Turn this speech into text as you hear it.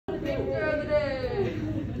picture of the day.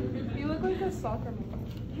 You look like a soccer mom.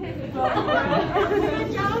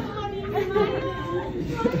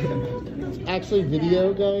 It's actually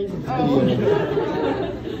video, guys. It's video.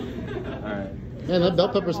 Alright. Man, that bell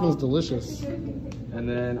pepper smells delicious. And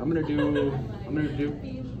then I'm gonna do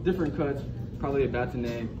different cuts, probably a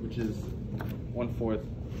bâtonnet, which is 1/4,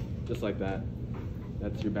 just like that.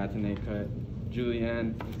 That's your bâtonnet cut.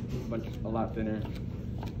 Julienne, a lot thinner.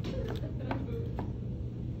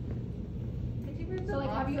 So like,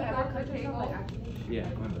 have you ever cut yourself like actually? Yeah,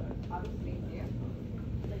 my bad.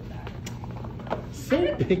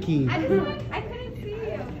 So picky. I couldn't see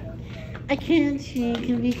you. I can't see.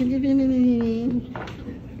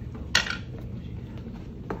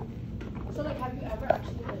 So like, have you ever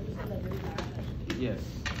actually cut yourself like really bad? Yes.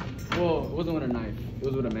 Well, it wasn't with a knife. It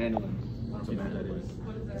was with a mandolin. That's what that is.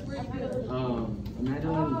 A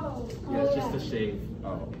mandolin. Yeah, it's just a shave.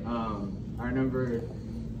 I remember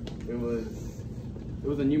it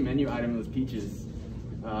was a new menu item. It was peaches.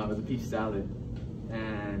 It was a peach salad,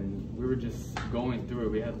 and we were just going through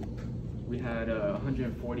it. We had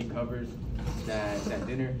 140 covers that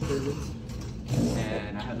dinner service,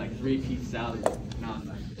 and I had like 3 peach salads, and I was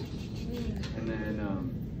like, and then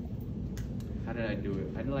how did I do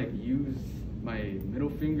it? I had to like use my middle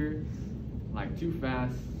finger like too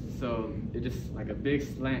fast, so it just like a big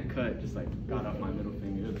slant cut just like got off my middle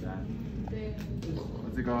finger. It was bad.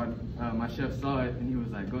 What's it called? My chef saw it and he was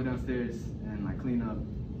like, go downstairs and like clean up,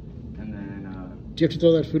 and then Do you have to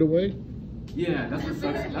throw that food away? yeah, that's what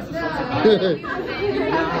sucks about it.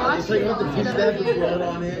 Just like want the fish that with blood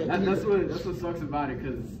on it. That's what sucks about it,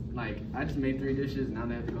 because like I just made 3 dishes, now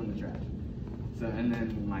they have to go in the trash. So and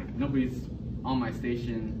then like nobody's on my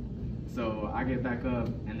station, so I get back up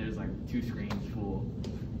and there's like 2 screens full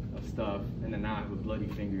of stuff, and then now I have a bloody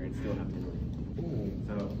finger and still have to work.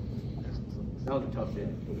 So that was a tough day.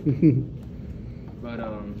 But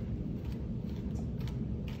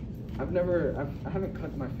I haven't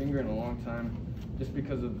cut my finger in a long time, just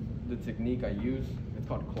because of the technique I use. It's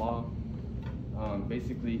called claw.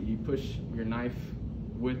 Basically, you push your knife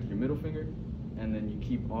with your middle finger, and then you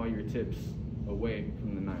keep all your tips away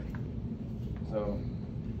from the knife. So,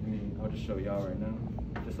 I mean, I'll just show y'all right now.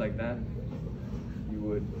 Just like that, you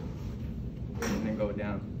would, and then go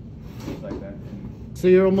down, just like that. So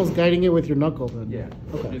you're almost guiding it with your knuckle then? Yeah,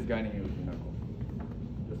 okay. Just guiding it with your knuckle.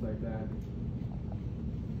 Just like that.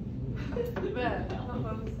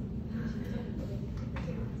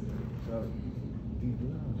 So,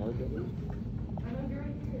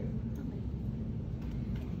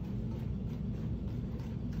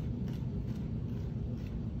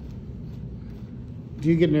 Do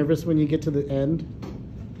you get nervous when you get to the end?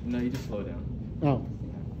 no, you just slow down. Oh,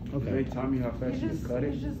 Do they okay. time you how fast you can cut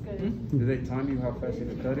it? Do they time you how fast you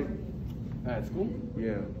can cut it? At school?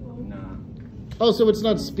 Yeah. Nah. Oh, so it's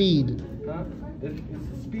not speed. Huh? It's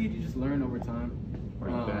speed you just learn over time. Are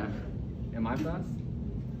you fast? Am I fast?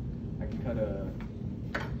 I can cut a.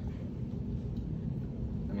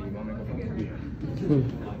 I mean, you want me to go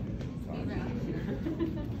first?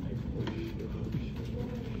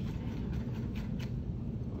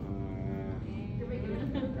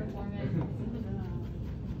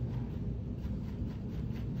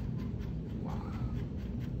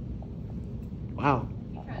 Wow.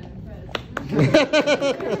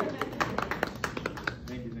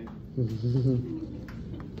 Thank you.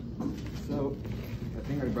 So, I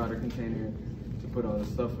think I brought a container to put all the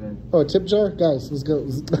stuff in. Oh, a tip jar? Guys, let's go.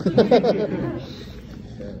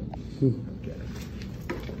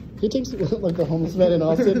 He takes like a homeless man in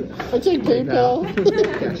Austin. I take PayPal.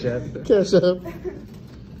 Cash App. Cash App.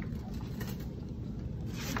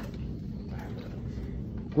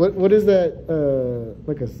 What is that?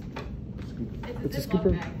 Like a... It's a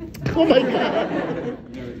scooper? Oh my god!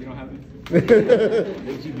 You don't have these?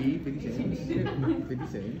 HEB, 50 cents. 50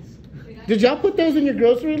 cents. Did y'all put those in your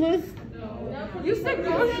grocery list? You said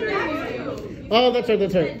grocery. Oh, that's right,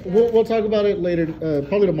 that's right. We'll talk about it later,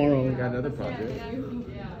 probably tomorrow. We got another project.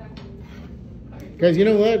 Guys, you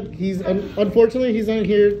know what? He's unfortunately he's not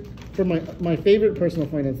here for my favorite personal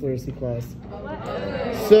finance literacy class.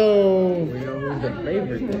 So We know who's the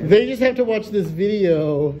favorite then. they just have to watch this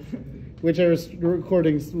video, which I was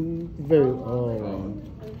recording very. Oh.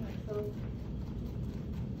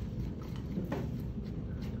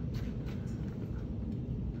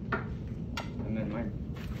 And then my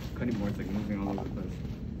cutting board's like moving all over the place.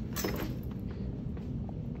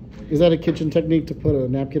 Is that a kitchen technique to put a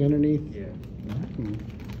napkin underneath? Yeah. Hmm.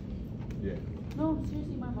 Yeah. No,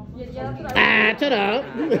 seriously, my mom. Yeah, that's what I Ah, shut up!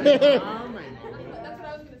 That's what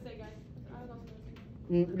I was gonna say, guys. I was also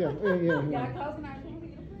gonna say. Yeah. Yeah, 'cause I was gonna actually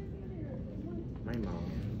get a My mom.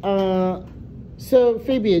 So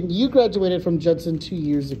Fabian, you graduated from Judson 2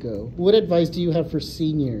 years ago. What advice do you have for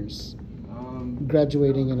seniors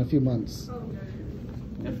graduating in a few months?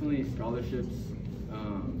 Definitely scholarships.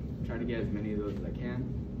 Try to get as many of those as I can.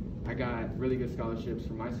 I got really good scholarships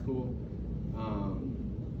from my school,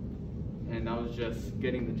 and I was just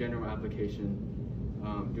getting the general application,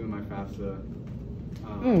 doing my FAFSA.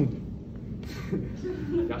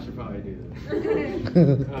 Y'all should probably do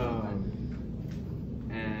that.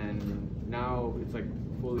 And now it's like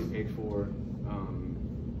fully paid for,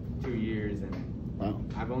 2 years, and Wow.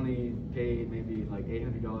 I've only paid maybe like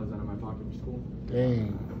 $800 out of my pocket for school.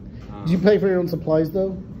 Dang. Did you pay for your own supplies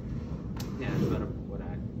though? Yeah, that's what I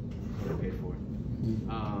paid for.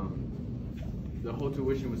 The whole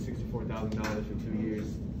tuition was $64,000 for 2 years,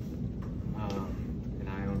 and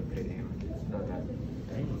I only paid $800. It's not that.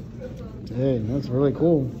 Hey, that's really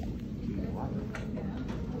cool.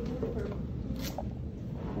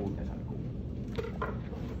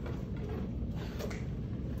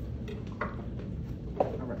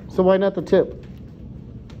 So why not the tip?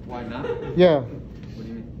 Why not? Yeah. What do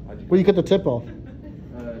you mean? Where you get the tip off?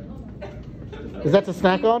 Is that to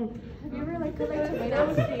snack on? Have you ever like collect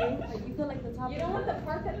tomatoes? Like you feel like the top. You don't want the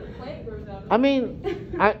part that the plant grows out of. I mean,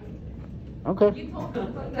 okay.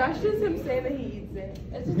 That's just him saying that he eats it.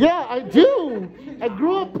 Yeah, I do. I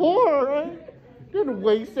grew up poor, right? Didn't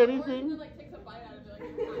waste anything.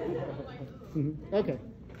 Okay.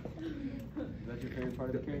 Is that your favorite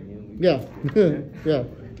part of the cake? Yeah. Yeah.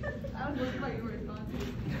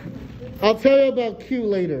 I'll tell you about Q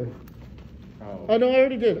later. Oh no, I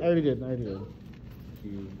already did.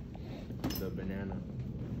 Q, the banana.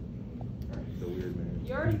 The weird man.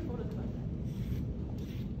 You already told us about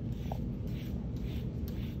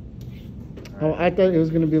that. Oh, I thought it was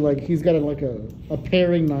gonna be like he's got a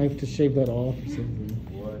paring knife to shave that off or something.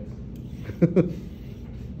 What?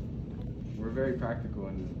 We're very practical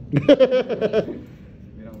and we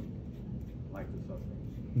don't like the stuff.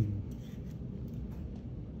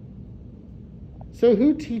 So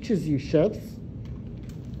who teaches you, chefs?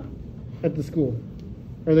 At the school?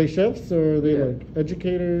 Are they chefs or are they like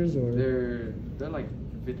educators or? They're like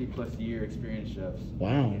 50+ year experienced chefs.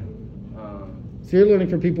 Wow. So you're learning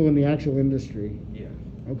from people in the actual industry. Yeah.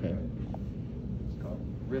 Okay. It's called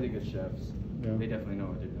really good chefs. Yeah. They definitely know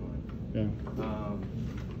what they're doing. Yeah.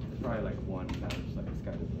 There's probably like one that was just like this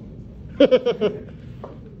guy doing it.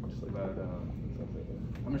 But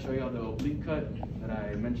I'm gonna show y'all the oblique cut that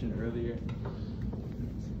I mentioned earlier.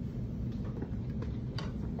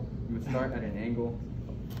 You would start at an angle,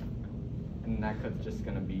 and that cut's just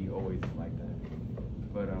gonna be always like that.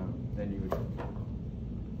 But then you would.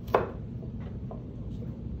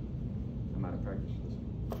 I'm out of practice for this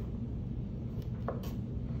one.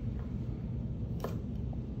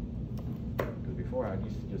 Because before I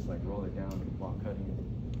used to just like roll it down while cutting it.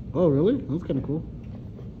 Oh really? That's kind of cool.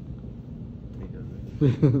 He does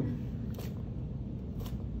it.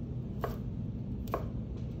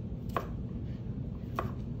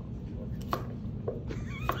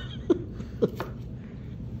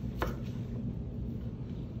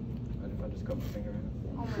 What if I just cut my finger in?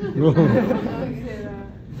 Don't say that.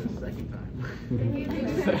 The second time.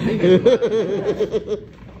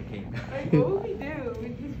 Like, what would we do?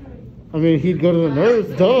 We'd just I mean, he'd go to the nurse,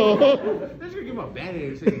 duh. They're just gonna give him a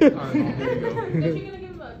band-aid. Say, "All right, there you go." They're gonna give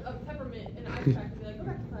him a peppermint and an ice pack and be like, go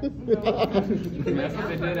back to class. That's what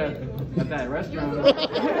they did at that restaurant.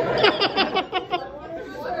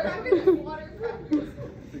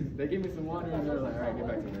 They gave me some water and they were like, all right, get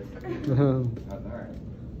back to work. I was all right.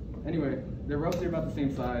 Anyway, they're roughly about the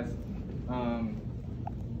same size.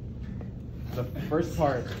 The first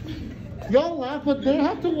part. Y'all laugh, but they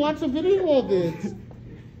have to watch a video of it.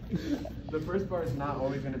 The first part is not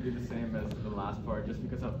always going to be the same as the last part, just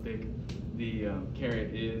because how thick the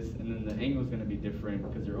carrot is, and then the angle is going to be different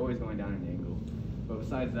because you're always going down an angle. But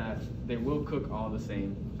besides that, they will cook all the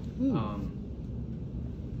same.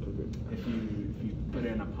 If you put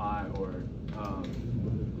it in a pot, or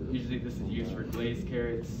usually this is used for glazed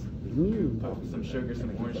carrots. Put some sugar,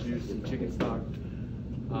 some orange juice, some chicken stock,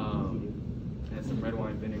 and some red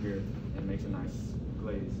wine vinegar, and makes a nice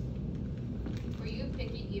glaze. Were you a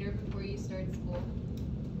picky eater before you started school?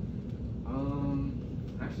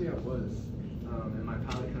 Actually I was, and my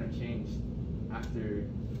palate kind of changed after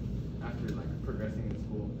like progressing in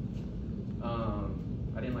school.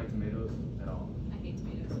 I didn't like tomatoes at all. I hate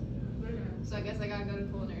tomatoes. So I guess I gotta go to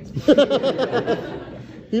culinary school.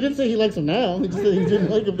 He didn't say he likes them now. He just said he didn't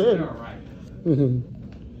like them They're then. alright.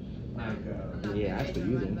 Like, Yeah, I still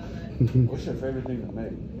use them. What's your favorite thing to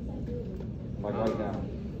make? Like right now?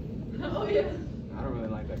 Oh, yeah. I don't really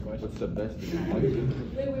like that question. What's the best thing? Wait,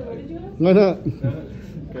 what did you ask? Why not?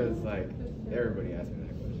 Because like everybody asks me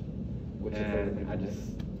that question, What's your favorite and thing?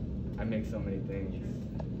 I make so many things,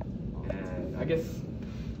 and I guess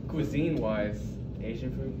cuisine-wise,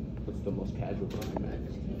 Asian food, What's the most casual thing you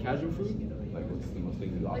make? casual food. Like, what's the most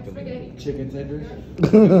thing you Like often spaghetti. Chicken tenders. I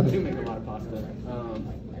do make a lot of pasta.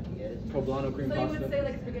 Poblano cream So you pasta. would say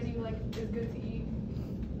like spaghetti like is good to eat?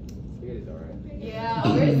 Spaghetti's alright. Yeah.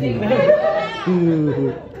 Because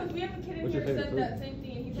we have a kid in What's your here who favorite said food? that same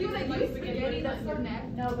thing, and he He was said like, he you likes spaghetti, that's so good.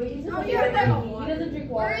 nasty. No, but he's just Oh, yeah, he doesn't drink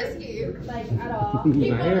water. Where is he? Like at all. He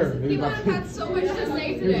My hair. would have had so much to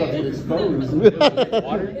say He's about to get today. exposed.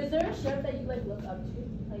 Water? Is there a chef that you like look up to?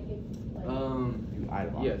 Like it's like You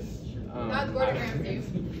idolize. Yes. Not Gordon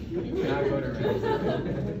Ramsay. Not Gordon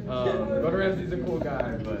Ramsay. Gordon Ramsay's a cool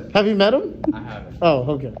guy, but Have you met him? I haven't.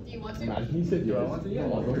 Oh, okay. Do you want to? Imagine he said, Do I yes. want to? Yeah. Do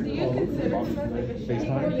you consider yourself like a chef, or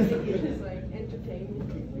FaceTime? you think you're just like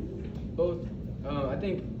entertaining? Both. I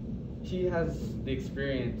think she has the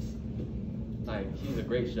experience. Like he's a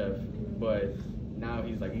great chef, but now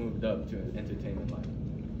he's like moved up to an entertainment line,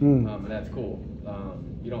 and that's cool.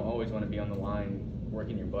 You don't always want to be on the line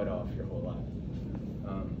working your butt off your whole life.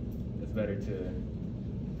 It's better to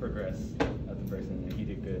progress as a person, and he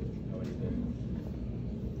did good at what he did.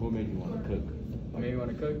 What made you want to cook? What made me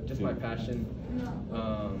want to cook? Just my passion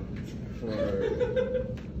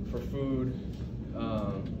for food,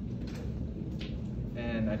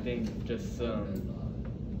 and I think just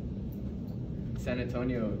San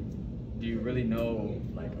Antonio. Do you really know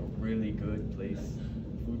like a really good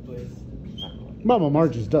food place? Mama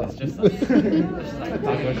Marge's does. It's just like,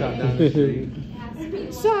 Taco shop down the street.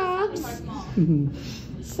 Sobs.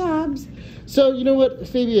 Sobs. So, you know what,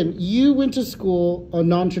 Fabian, you went to school a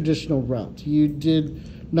non-traditional route. You did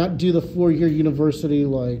not do the 4-year university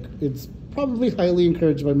like it's probably highly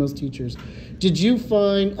encouraged by most teachers. Did you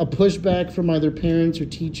find a pushback from either parents or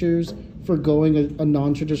teachers for going a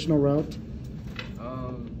non-traditional route?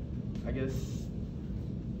 I guess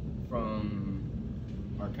from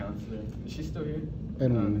our counselor. Is she still here? I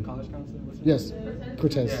don't know. The college counselor? What's her Yes, name?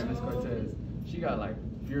 Cortez. Yeah, Miss Cortez. She got like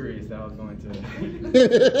furious that I was going to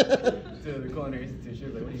the culinary institute. She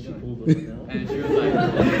was like, "What are you doing?" And she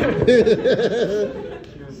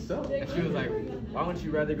was like, "Why wouldn't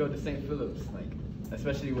you rather go to St. Philip's? Like,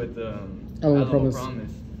 especially with Alamo Alamo Promise."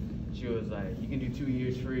 Promise." She was like, "You can do 2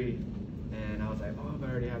 years free," and I was like, "Oh, but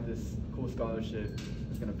I already have this cool scholarship.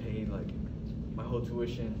 It's gonna pay like my whole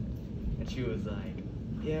tuition." And she was like,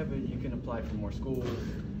 "Yeah, but you can apply for more schools."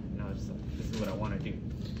 And I was just like, "This is what I want to do."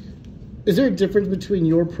 Is there a difference between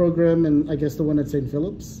your program and I guess the one at St.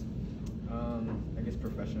 Philip's? I guess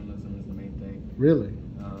professionalism is the main thing. Really?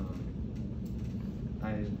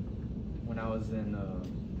 When I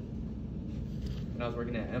was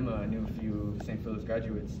working at Emma, I knew a few St. Philip's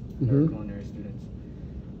graduates that were culinary students,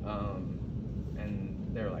 and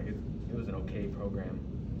they were like, it was an okay program.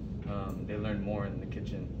 They learned more in the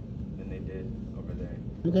kitchen than they did over there.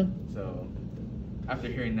 Okay. So after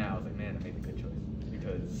hearing that, I was like, man, I made a good choice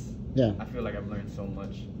because I feel like I've learned so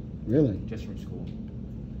much. Really? Just from school.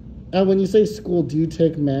 When you say school, do you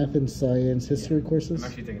take math and science, history courses? I'm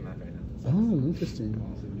actually taking math right now. Oh, interesting.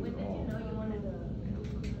 when did you know you wanted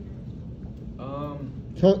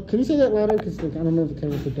to Can you say that louder? Because like, I don't know if the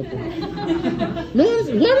camera picked up on it. No, why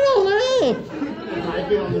did I laugh?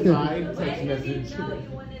 Type it on the side, text when message. did you know you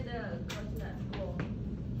wanted to go to that school?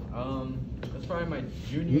 That's probably my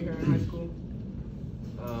junior year in high school.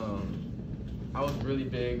 I was really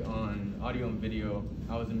big on audio and video.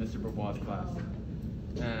 I was in Mr. Bourbois' class,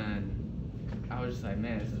 and I was just like,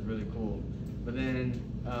 man, this is really cool. But then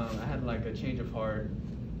I had like a change of heart,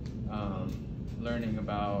 learning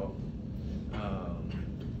about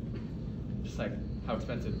just like how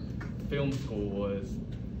expensive film school was,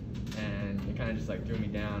 and it kind of just like threw me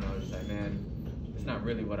down. I was just like, man, it's not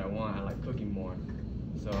really what I want. I like cooking more.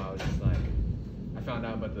 So I was just like, I found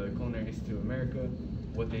out about the Culinary Institute of America,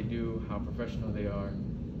 what they do, how professional they are,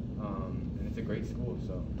 and it's a great school.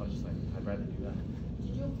 So I was just like, I'd rather do that.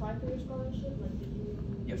 Did you apply for your scholarship? Like, did you?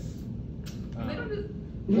 Yes.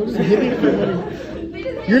 What is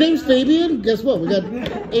it? Your name's Fabian? Guess what? We got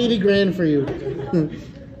 80 grand for you.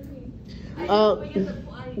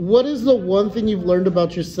 What is the one thing you've learned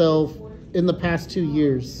about yourself in the past 2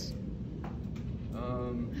 years?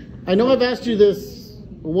 I know I've asked you this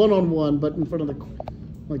one-on-one, but in front of the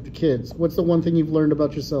kids. What's the one thing you've learned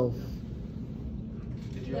about yourself?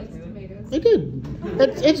 Did you ask me that? Tomatoes. I did.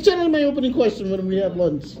 It's generally my opening question when we have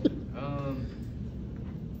lunch.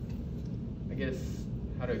 I guess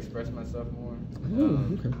how to express myself more.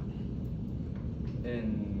 Okay.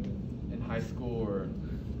 In high school,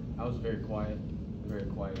 I was very quiet. a very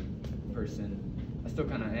quiet person. I still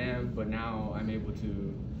kind of am, but now I'm able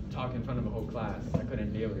to talk in front of a whole class. I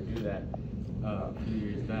couldn't be able to do that a few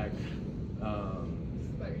years back. Yeah,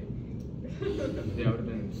 I would have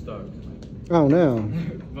been stuck. Oh no.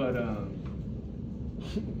 But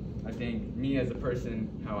I think me as a person,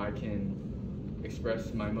 how I can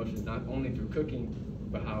express my emotions not only through cooking,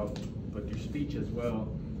 but through speech as well.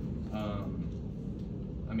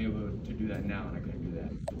 I'm able to do that now, and I couldn't do that.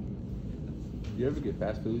 You ever get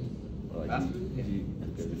fast food? Or like Fast food? Yeah.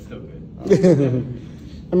 It's still good.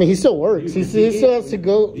 I mean, he still works. He still has to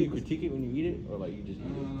go. Do you critique it when you eat it, or like you just eat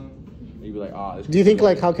it? And you be like, ah. Do you think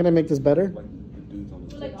like, how can I make this better? Like the dudes on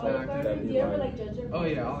the Like TikTok Olive that Garden, be do you ever like, like judge her? Oh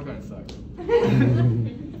yeah, Olive Garden sucks.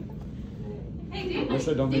 Hey, dude.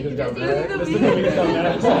 Mr. Don't make us got Did you mad. see the Mr. Don't make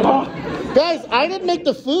us got mad. Guys, I didn't make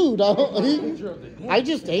the food. I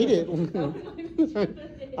just ate it.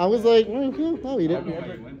 I was like, I'll eat Have you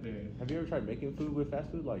it. ever tried making food with fast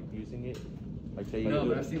food, like using it? Like say you No, do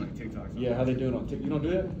but it? I've seen like TikToks. Yeah, how they do it on TikTok? You don't do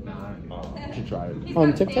that? Nah, I don't do it. You should try it. On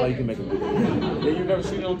That's TikTok? how you can make a video. Yeah, you've never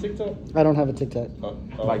seen it on TikTok? I don't have a TikTok.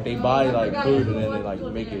 Like they buy like food and then they like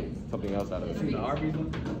make it something else out of See it. the Arby's one?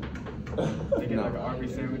 They get like an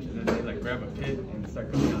Arby's sandwich and then they like grab a pit and start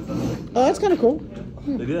cooking outside. Oh, that's kind of cool.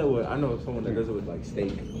 They do that with. I know someone that does it with like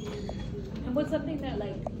steak. And what's something that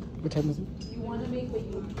like What time is it? you want to make but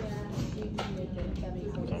you can't make it, if that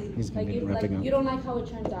makes sense? He's gonna Like be you, wrapping up. you don't like how it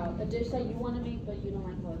turns out. A dish that you want to make but you don't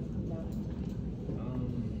like how it comes out.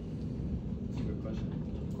 That's a good question.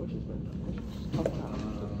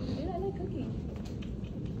 Yeah, I like cooking.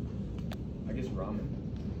 I guess ramen.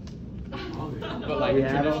 But like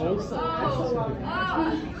traditional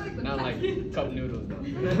ramen. Not like cup noodles though.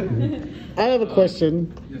 I have a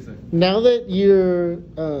question. Yes, sir. Now that you're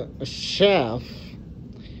a chef,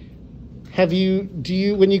 do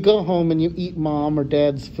you when you go home and you eat mom or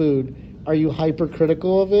dad's food, are you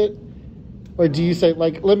hypercritical of it, or do you say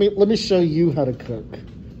like, let me show you how to cook?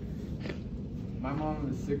 My mom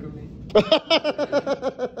is sick of me.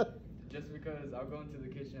 Just because I'll go into the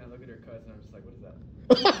kitchen and I look at her cuts and I'm just like, what is that?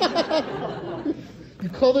 You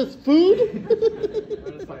call this food?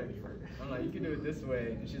 I'm like, you can do it this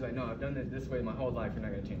way. And she's like, no, I've done it this way my whole life. You're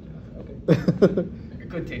not going to change it. I was like, okay. It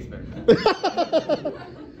could taste better.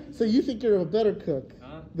 So you think you're a better cook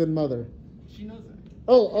than mother? She knows that.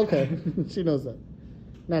 Oh, okay. She knows that.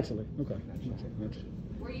 Naturally. Okay. Naturally.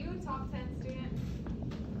 Were you a top 10 student?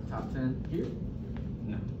 Top 10 here?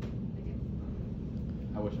 No.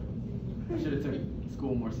 I wish I was. I should have took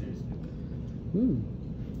school more seriously. Hmm.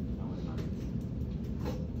 I was not.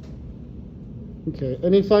 Okay.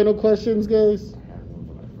 Any final questions, guys? I have one,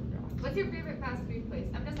 but I forgot. What's your favorite fast food place?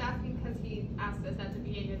 I'm just asking because he asked us at the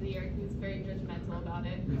beginning of the year. He was very judgmental about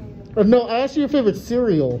it. No, I asked you your favorite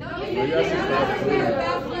cereal. No, you didn't. That was your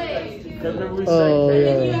fast place. Remember we Oh,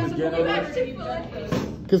 sang yeah. Chick-fil-A?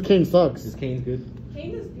 Because Cane sucks. Is Cane's good?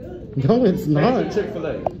 Cane is good. No, it's not.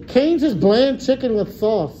 Chick-fil-A. Cane's is bland chicken with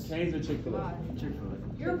sauce. Cane's or Chick-fil-A? Chick-fil-A.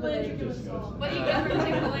 You're bland chicken with sauce. What do you get from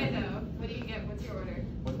Chick-fil-A though? What do you get? What's your order?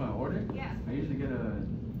 What's my order? Yeah. I usually get a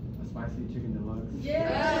spicy chicken deluxe.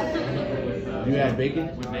 Yeah. You add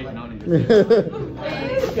bacon? With bacon on it.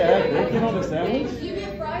 Okay, bacon on the sandwich? You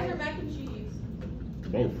get fries or mac and cheese?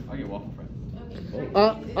 Both. I get waffle fries.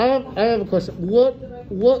 I have a question.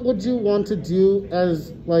 What would you want to do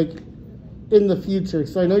as like in the future?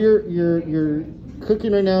 So I know you're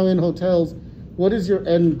cooking right now in hotels. What is your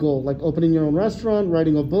end goal? Like opening your own restaurant,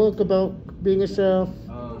 writing a book about being a chef?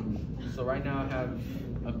 So right now I have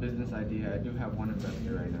a business idea. I do have one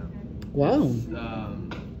investor right now. Wow.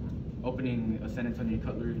 Opening a San Antonio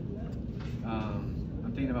cutlery.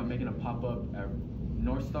 I'm thinking about making a pop-up at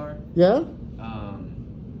North Star. Yeah?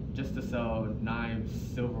 Just to sell knives,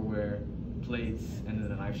 silverware, plates, and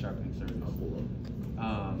then a knife sharpening service.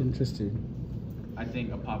 Interesting. I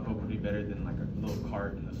think a pop-up would be better than like a little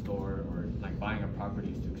cart in the store, or like buying a property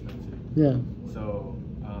is too expensive. Yeah. So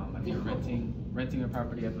I think renting a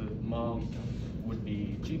property at the mall would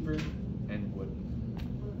be cheaper and would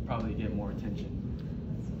probably get more attention.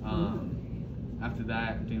 After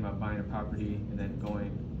that, I'm thinking about buying a property and then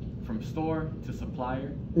going from store to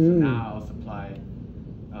supplier. So now I'll supply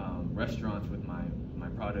restaurants with my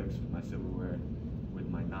products, with my silverware, with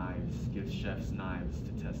my knives, give chefs knives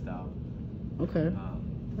to test out. Okay.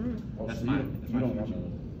 That's So my you don't want future.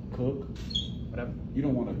 to cook? Whatever. You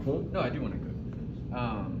don't want to cook? No, I do want to cook.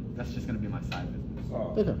 That's just going to be my side business.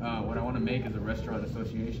 Oh. Okay. What I want to make is a restaurant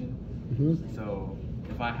association. So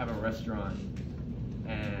if I have a restaurant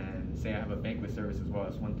and say I have a banquet service as well,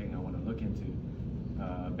 that's one thing I want to look into.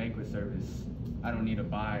 Banquet service, I don't need to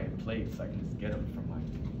buy plates. I can just get them from my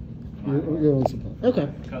Your own supply. Okay.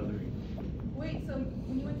 cutlery. Wait, so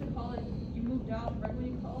when you went to college, you moved out right when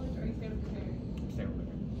you college, or you stayed with your parents? Stay with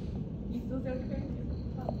her. You still stay with your parents?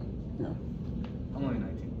 No. I'm only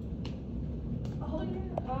 19.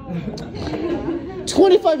 Oh, yeah.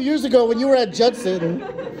 25 years ago when you were at Judson.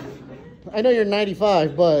 I know you're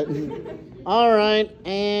 95, but all right,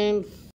 and